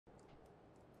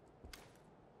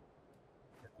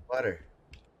Water.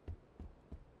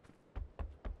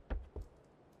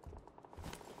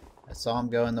 I saw him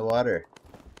go in the water.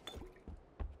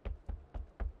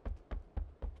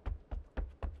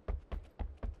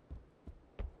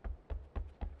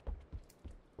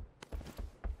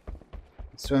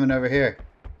 He's swimming over here.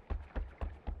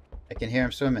 I can hear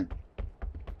him swimming.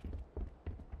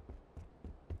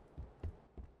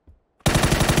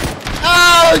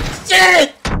 Oh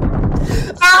shit!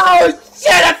 Oh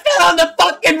shit! I fell in the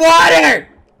fucking water!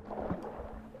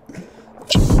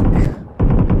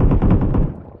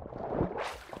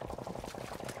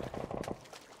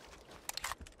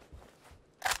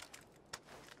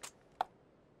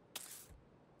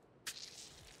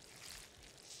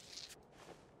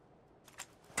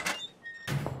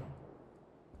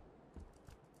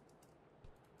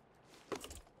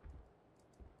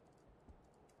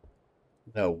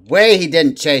 No way he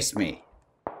didn't chase me.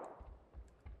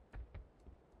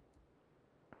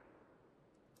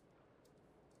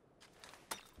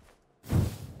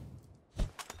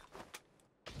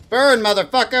 Burn,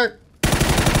 motherfucker!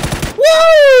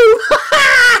 Woo!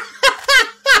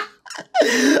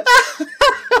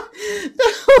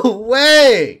 No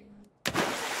way!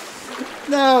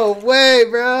 No way,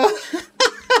 bro!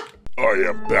 I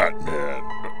am Batman.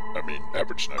 I mean,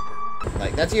 average sniper.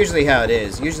 Like, that's usually how it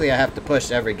is. Usually I have to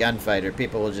push every gunfighter.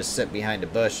 People will just sit behind a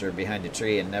bush or behind a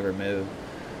tree and never move.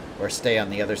 Or stay on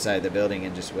the other side of the building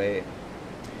and just wait.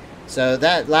 So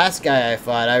that last guy I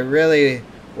fought, I really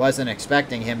wasn't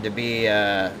expecting him to be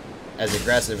as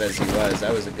aggressive as he was.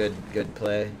 That was a good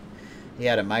play. He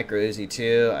had a micro Uzi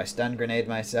too. I stun grenade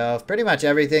myself. Pretty much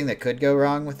everything that could go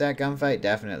wrong with that gunfight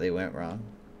definitely went wrong.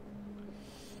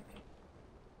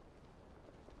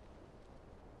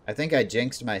 I think I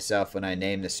jinxed myself when I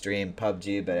named the stream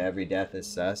PUBG, but every death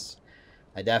is sus.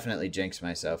 I definitely jinxed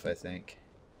myself, I think.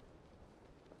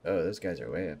 Oh, those guys are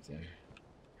way up there.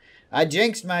 I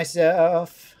jinxed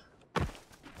myself!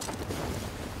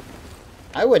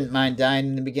 I wouldn't mind dying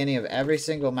in the beginning of every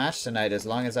single match tonight as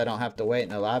long as I don't have to wait in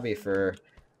the lobby for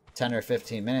 10 or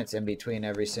 15 minutes in between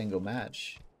every single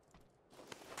match.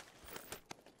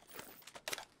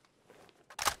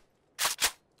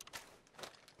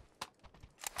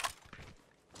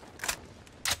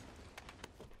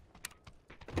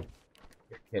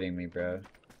 You're kidding me, bro.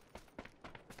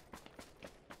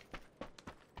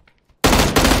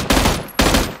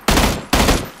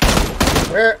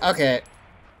 Okay.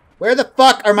 Where the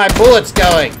fuck are my bullets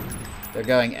going? They're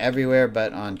going everywhere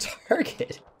but on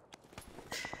target.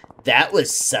 That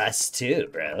was sus too,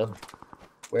 bro.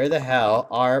 Where the hell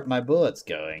are my bullets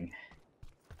going?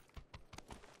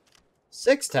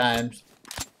 6 times.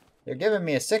 They're giving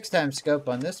me a 6-time scope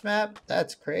on this map?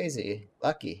 That's crazy.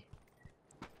 Lucky.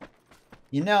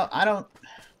 You know, I don't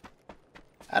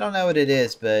know what it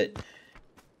is, but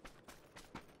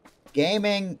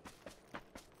gaming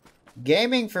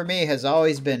for me has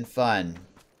always been fun.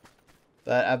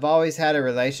 But I've always had a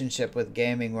relationship with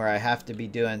gaming where I have to be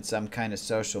doing some kind of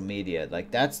social media.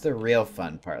 Like, that's the real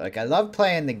fun part. Like, I love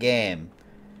playing the game,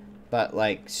 but,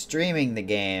 like, streaming the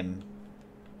game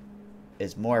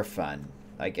is more fun.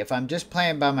 Like, if I'm just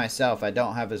playing by myself, I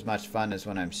don't have as much fun as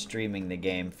when I'm streaming the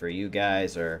game for you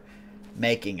guys, or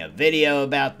making a video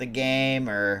about the game,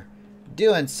 or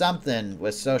doing something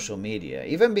with social media.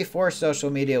 Even before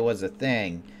social media was a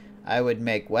thing, I would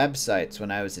make websites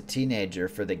when I was a teenager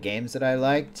for the games that I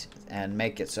liked and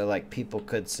make it so like people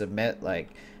could submit like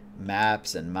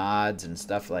maps and mods and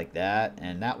stuff like that.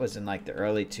 And that was in like the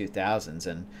early 2000s.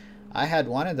 And I had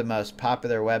one of the most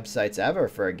popular websites ever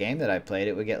for a game that I played.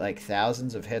 It would get like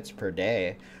thousands of hits per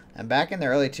day. And back in the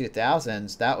early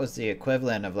 2000s, that was the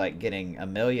equivalent of like getting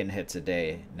 1 million hits a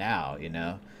day now, you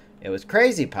know. It was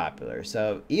crazy popular.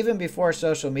 So even before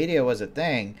social media was a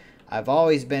thing, I've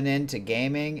always been into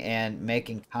gaming and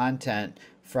making content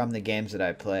from the games that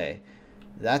I play.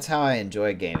 That's how I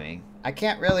enjoy gaming. I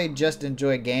can't really just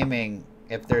enjoy gaming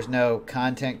if there's no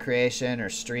content creation or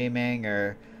streaming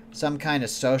or some kind of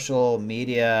social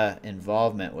media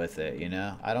involvement with it, you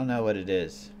know? I don't know what it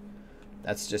is.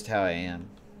 That's just how I am.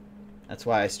 That's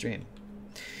why I stream.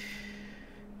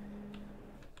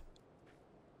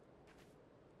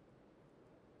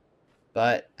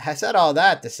 But I said all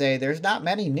that to say there's not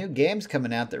many new games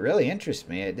coming out that really interest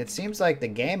me. It seems like the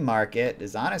game market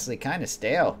is honestly kind of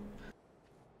stale.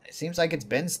 It seems like it's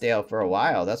been stale for a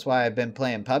while. That's why I've been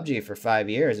playing PUBG for 5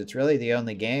 years. It's really the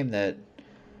only game that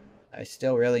I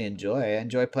still really enjoy. I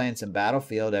enjoy playing some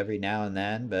Battlefield every now and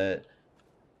then, but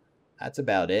that's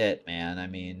about it, man. I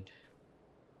mean,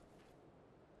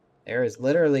 there is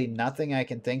literally nothing I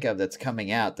can think of that's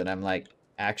coming out that I'm like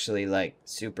actually like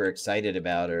super excited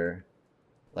about or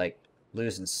like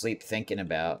losing sleep thinking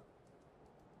about.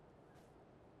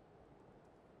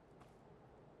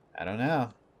 I don't know.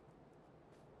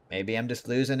 Maybe I'm just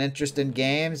losing interest in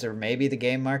games, or maybe the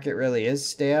game market really is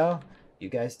stale. You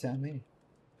guys tell me.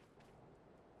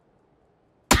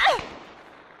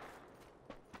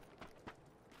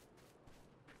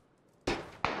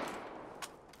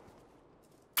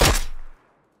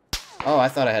 Oh, I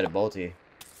thought I had a bolty.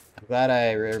 I'm glad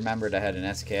I remembered I had an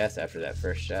SKS after that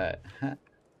first shot.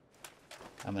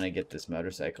 I'm gonna get this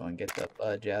motorcycle and get the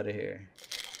fudge out of here.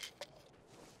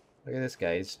 Look at this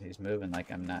guy. He's moving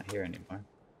like I'm not here anymore.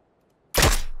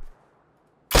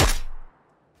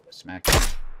 Smack him.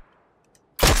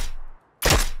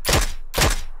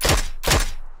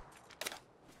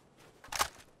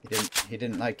 He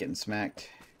didn't like getting smacked.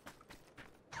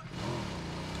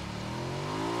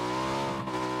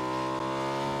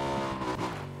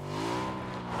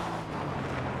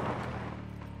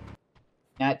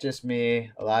 Not just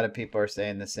me. A lot of people are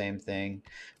saying the same thing.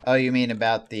 Oh, you mean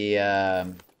about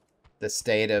the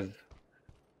state of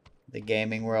the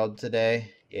gaming world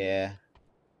today? Yeah.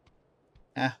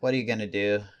 What are you gonna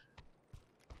do?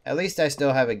 At least I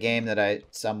still have a game that I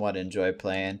somewhat enjoy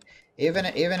playing. Even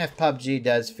if PUBG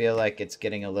does feel like it's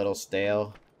getting a little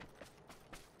stale.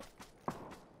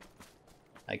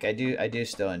 Like I do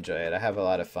still enjoy it. I have a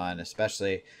lot of fun,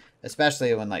 especially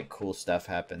when like cool stuff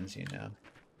happens, you know.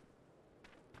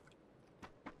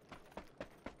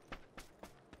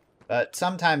 But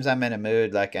sometimes I'm in a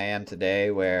mood like I am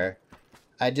today where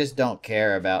I just don't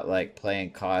care about like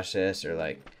playing cautious or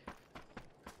like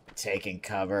taking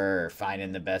cover or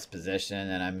finding the best position,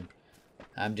 and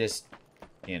I'm just,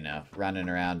 you know, running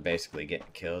around basically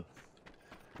getting killed.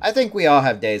 I think we all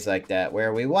have days like that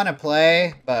where we want to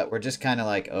play, but we're just kind of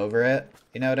like over it.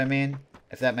 You know what I mean?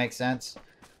 If that makes sense.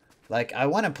 Like I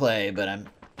want to play, but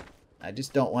I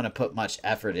just don't want to put much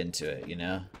effort into it, you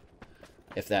know?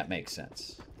 If that makes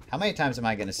sense. How many times am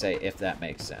I going to say if that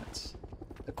makes sense?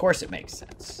 Of course it makes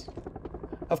sense.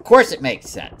 Of course it makes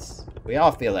sense. We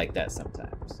all feel like that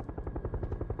sometimes.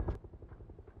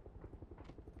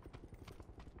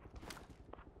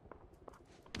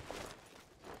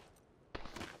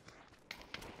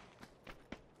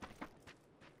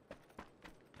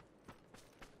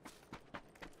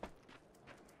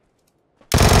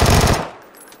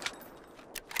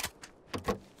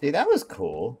 See, that was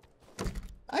cool.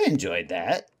 I enjoyed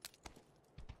that.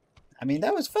 I mean,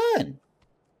 that was fun.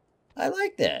 I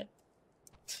like that.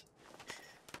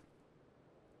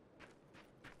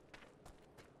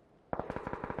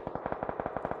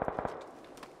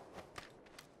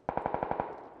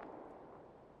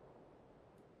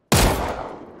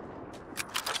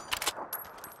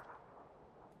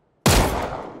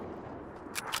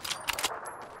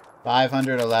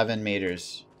 $511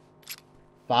 meters.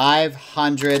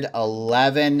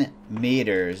 511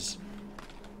 meters.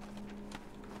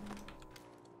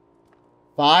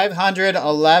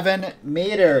 511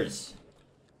 meters.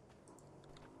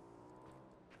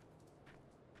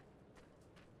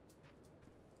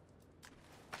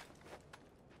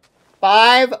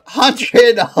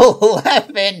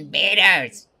 $511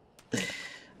 meters.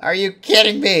 Are you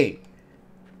kidding me?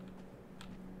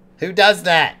 Who does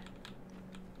that?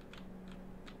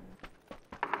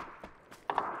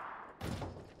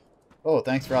 Oh,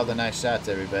 thanks for all the nice shots,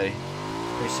 everybody.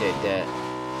 Appreciate that.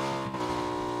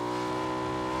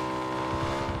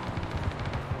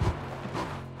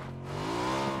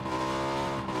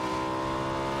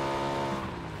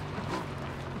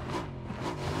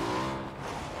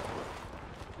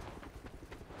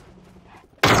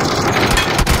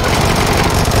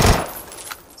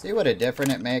 See what a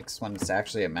difference it makes when it's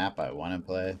actually a map I want to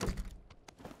play?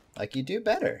 Like, you do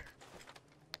better.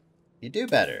 You do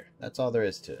better. That's all there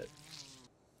is to it.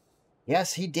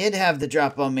 Yes, he did have the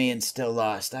drop on me and still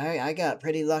lost. I got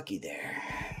pretty lucky there.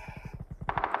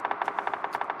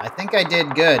 I think I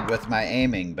did good with my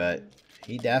aiming, but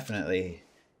he definitely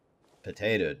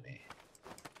potatoed me.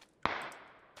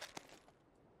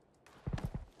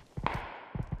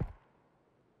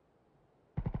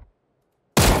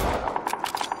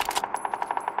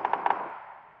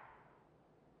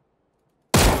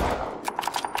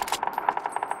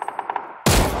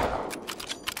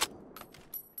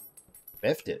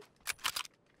 Biffed it.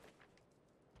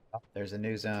 Oh, there's a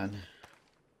new zone.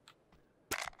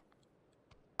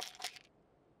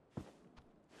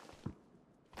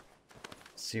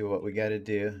 See what we gotta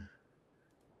do.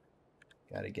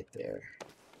 Gotta get there.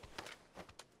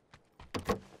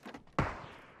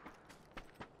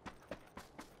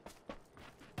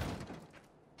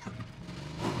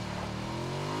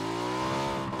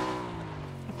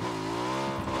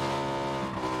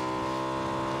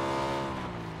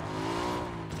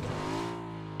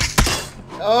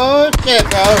 Oh shit,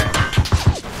 bro.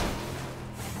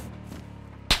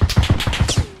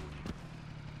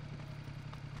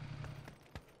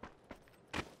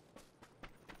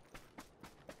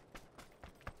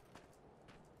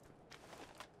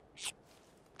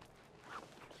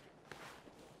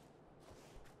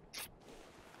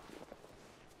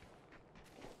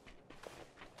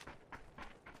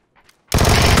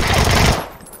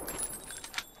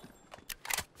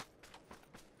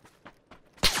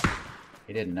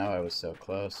 He didn't know I was so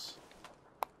close.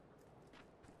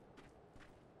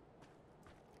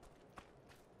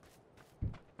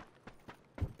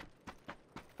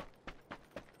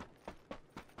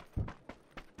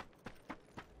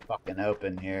 Fucking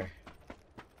open here.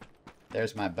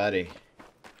 There's my buddy.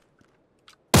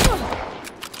 I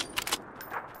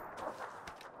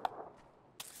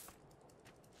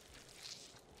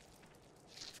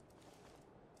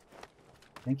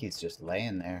think he's just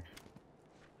laying there.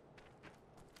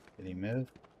 Did he move?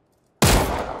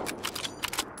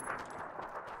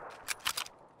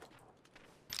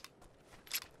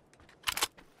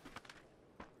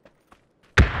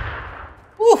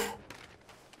 Woof!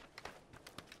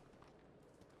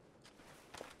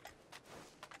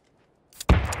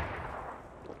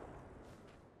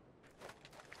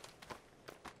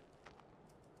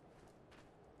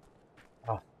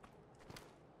 Oh.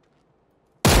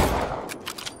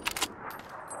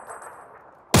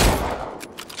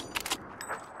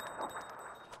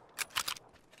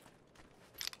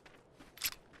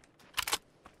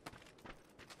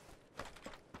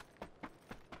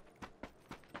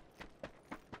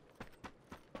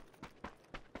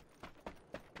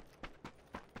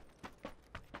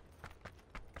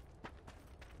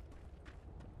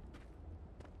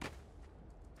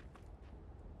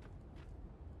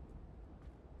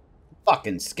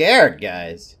 Fucking scared,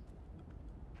 guys.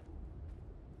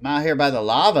 I'm out here by the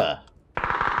lava.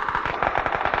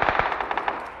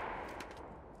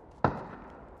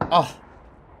 Oh.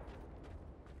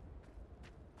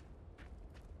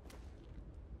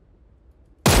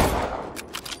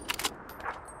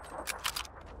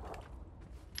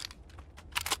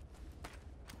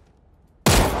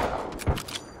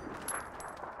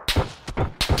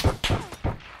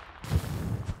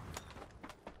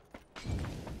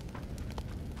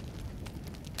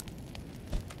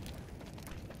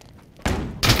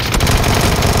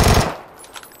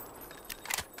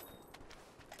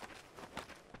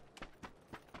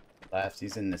 Left.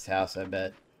 He's in this house, I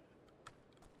bet.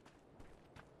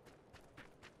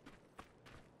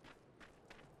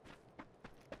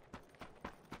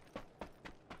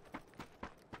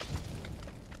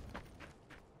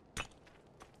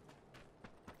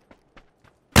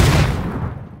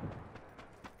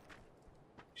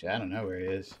 Actually, I don't know where he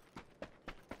is. Is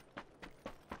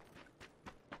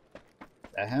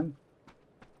that him?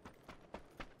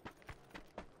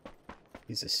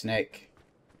 He's a snake.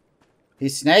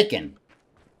 He's snaking.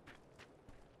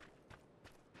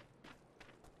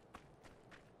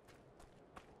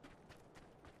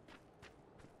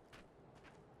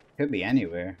 Could be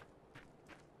anywhere.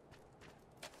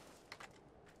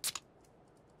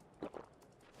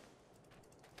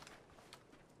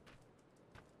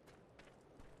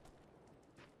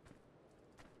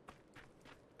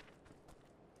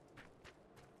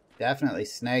 Definitely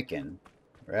snaking.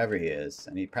 Wherever he is.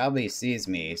 And he probably sees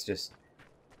me. He's just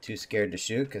too scared to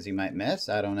shoot because he might miss.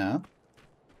 I don't know.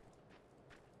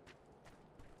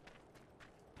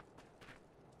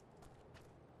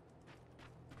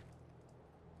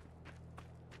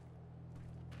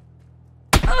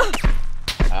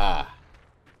 Ah.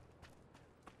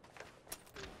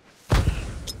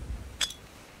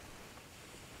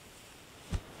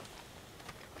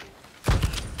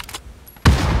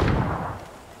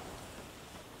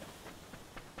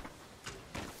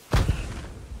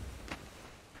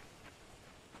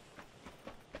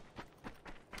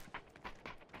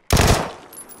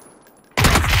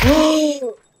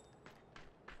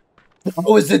 That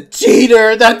was a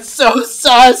cheater! That's so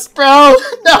sus, bro!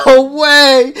 No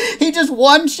way! He just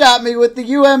one-shot me with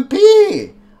the UMP!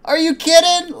 Are you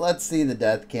kidding? Let's see the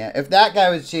death cam. If that guy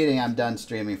was cheating, I'm done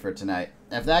streaming for tonight.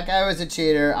 If that guy was a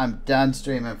cheater, I'm done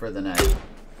streaming for the night.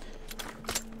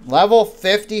 Level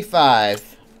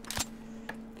 55.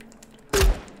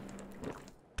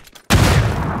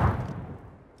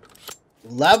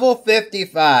 Level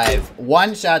 55.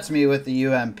 One-shots me with the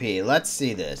UMP. Let's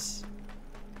see this.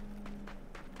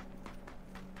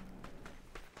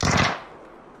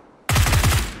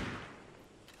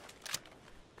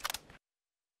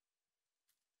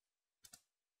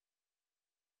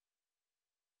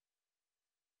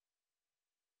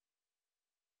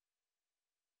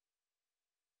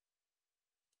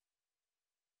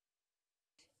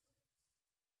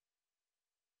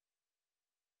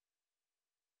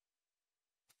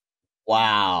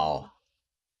 Wow.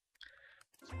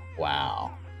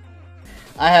 Wow.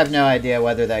 I have no idea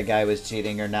whether that guy was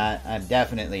cheating or not. I'm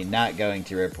definitely not going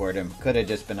to report him. Could have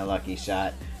just been a lucky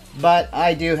shot. But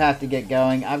I do have to get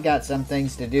going. I've got some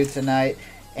things to do tonight,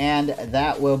 and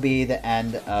that will be the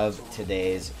end of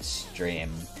today's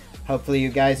stream. Hopefully you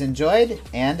guys enjoyed,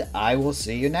 and I will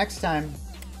see you next time.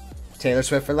 Taylor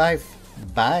Swift for life.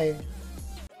 Bye.